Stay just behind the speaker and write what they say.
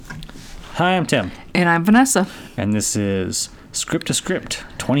Hi, I'm Tim. And I'm Vanessa. And this is Script to Script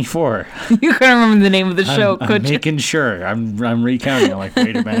 24. You couldn't remember the name of the show, could you? I'm making sure. I'm recounting. I'm like,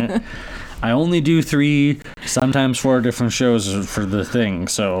 wait a minute. I only do 3, sometimes 4 different shows for the thing,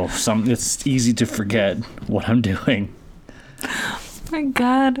 so it's easy to forget what I'm doing. Oh my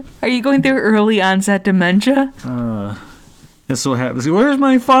God. Are you going through early onset dementia? This is what happens. Where's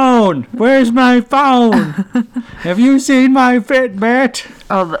my phone? Where's my phone? Have you seen my Fitbit?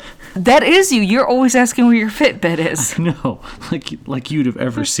 Oh, that is you. You're always asking where your Fitbit is. No, like you'd have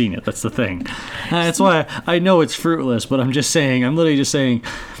ever seen it. That's the thing. That's why I know it's fruitless, but I'm literally just saying,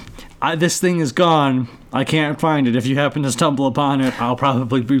 this thing is gone. I can't find it. If you happen to stumble upon it, I'll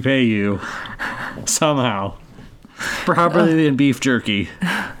probably repay you somehow. Probably in beef jerky.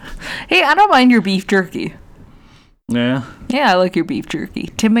 Hey, I don't mind your beef jerky. Yeah? Yeah, I like your beef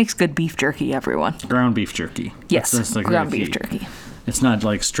jerky. Tim makes good beef jerky, everyone. Ground beef jerky. Yes, that's like ground beef jerky. It's not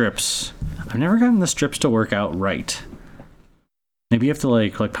like strips. I've never gotten the strips to work out right. Maybe you have to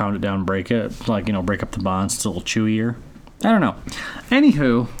like pound it down, break it, break up the bonds. It's a little chewier. I don't know.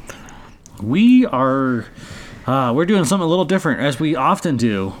 Anywho, we're doing something a little different, as we often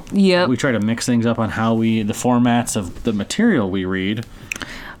do. Yep. We try to mix things up on the formats of the material we read.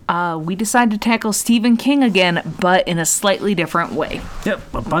 We decided to tackle Stephen King again, but in a slightly different way.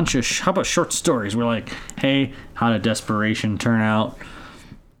 Yep, a bunch of how about short stories? We're like, hey, how did Desperation turn out?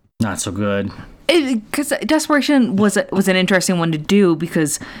 Not so good. Because Desperation was an interesting one to do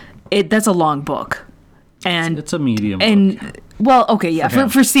because that's a long book, and it's a medium book. And well, okay, yeah,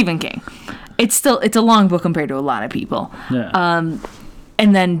 for Stephen King, it's a long book compared to a lot of people. Yeah.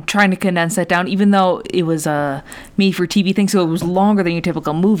 And then trying to condense that down, even though it was a made for TV thing, so it was longer than your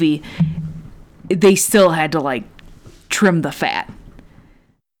typical movie, they still had to trim the fat.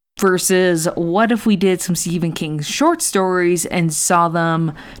 Versus, what if we did some Stephen King short stories and saw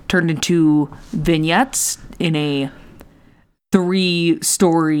them turned into vignettes in a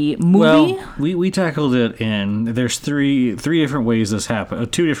 3-story movie? Well, we tackled it there's three different ways this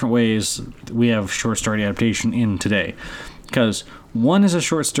happened. 2 different ways we have short story adaptation in today. Because one is a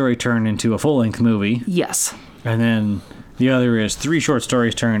short story turned into a full-length movie. Yes. And then the other is 3 short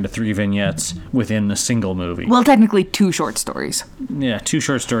stories turned into 3 vignettes within a single movie. Well, technically 2 short stories. Yeah, 2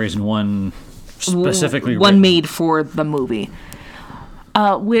 short stories and one specifically one written. made for the movie.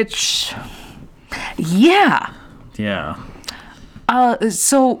 Which, yeah. Yeah.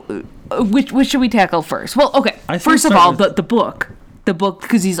 So, which should we tackle first? Well, okay. First of all, the book,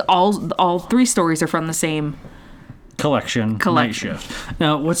 because all 3 stories are from the same collection. Night Shift.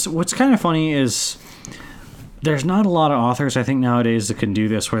 Now, what's kind of funny is there's not a lot of authors, I think, nowadays that can do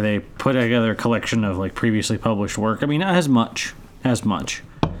this, where they put together a collection of previously published work. I mean, as much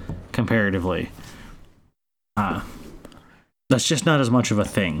comparatively. That's just not as much of a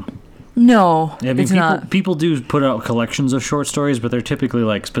thing. No, I mean, it's not. People do put out collections of short stories, but they're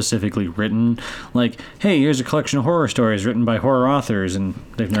typically specifically written. Hey, here's a collection of horror stories written by horror authors, and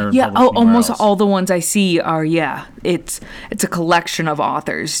they've never. Yeah, almost else. all the ones I see are it's a collection of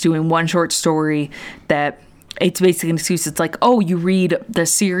authors doing one short story that it's basically an excuse. It's you read the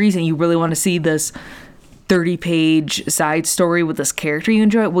series and you really want to see this 30-page side story with this character you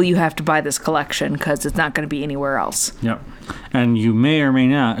enjoy. Well, you have to buy this collection because it's not going to be anywhere else. Yep. And you may or may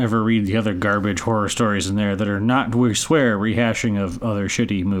not ever read the other garbage horror stories in there that are not, we swear, rehashing of other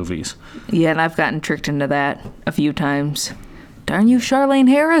shitty movies. Yeah, and I've gotten tricked into that a few times. Darn you, Charlene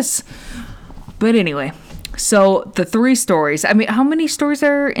Harris. But anyway, so the 3 stories. I mean, how many stories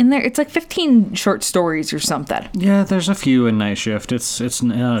are in there? It's 15 short stories or something. Yeah, there's a few in Night Shift. It's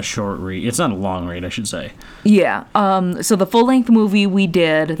not a short read. It's not a long read, I should say. Yeah. So the full-length movie we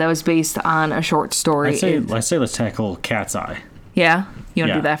did that was based on a short story. I say let's tackle Cat's Eye. Yeah? You want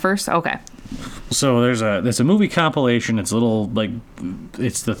to do that first? Okay. So there's a movie compilation. It's little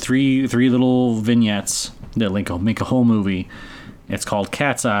it's the three little vignettes that make a whole movie. It's called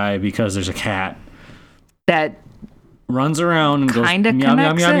Cat's Eye because there's a cat that runs around and goes meow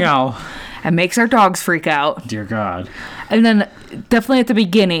meow meow meow and makes our dogs freak out. Dear God. And then definitely at the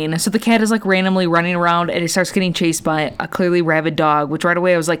beginning, so the cat is randomly running around and it starts getting chased by a clearly rabid dog, which right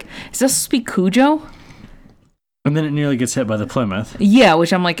away I was like, is this supposed to be Cujo? And then it nearly gets hit by the Plymouth. Yeah,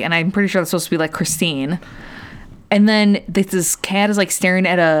 which I'm and I'm pretty sure that's supposed to be Christine. And then this cat is staring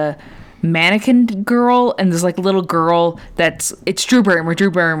at a mannequin girl, and this little girl it's Drew Barrymore. Drew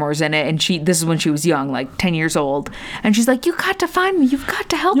Barrymore's in it, and this is when she was young, 10 years old, and she's like, you got to find me, you've got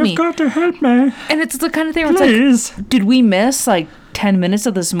to help me, you've got to help me. And it's the kind of thing where Please. Did we miss 10 minutes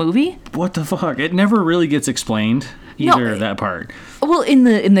of this movie? What the fuck? It never really gets explained. either of that part. Well, in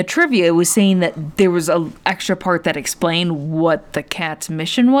the trivia, it was saying that there was a extra part that explained what the cat's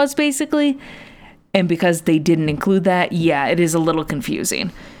mission was, basically. And because they didn't include that, yeah, it is a little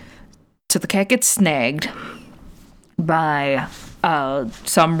confusing. So the cat gets snagged by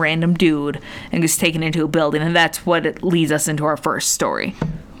some random dude and gets taken into a building, and that's what it leads us into our first story.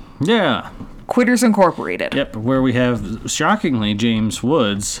 Yeah. Critters Incorporated. Yep, where we have, shockingly, James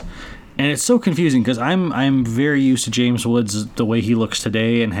Woods. And it's so confusing because I'm very used to James Woods the way he looks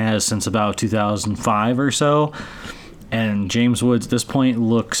today and has since about 2005 or so. And James Woods at this point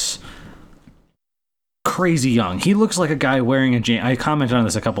looks crazy young. He looks like a guy wearing I commented on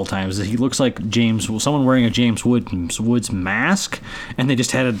this a couple times. He looks like someone wearing a James Woods mask, and they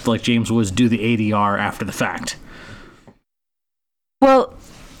just had like James Woods do the ADR after the fact. Well,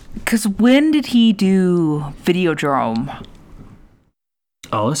 because when did he do Videodrome?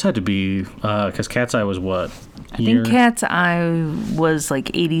 Oh, this had to be because Cat's Eye was what? I think Cat's Eye was like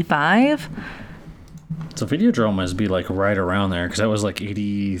 85. So Videodrome must be like right around there because that was like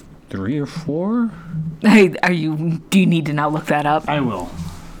 83 or 4. Hey, do you need to now look that up? I will.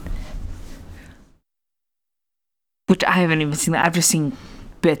 Which I haven't even seen that. I've just seen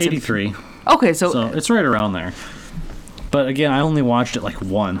bits. 83. Okay, so it's right around there. But again, I only watched it like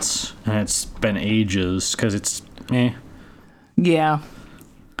once, and it's been ages because it's yeah.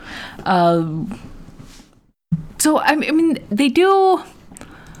 So I mean, they do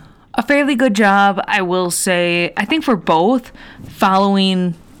a fairly good job, I will say. I think for both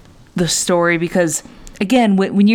following the story, because again, when you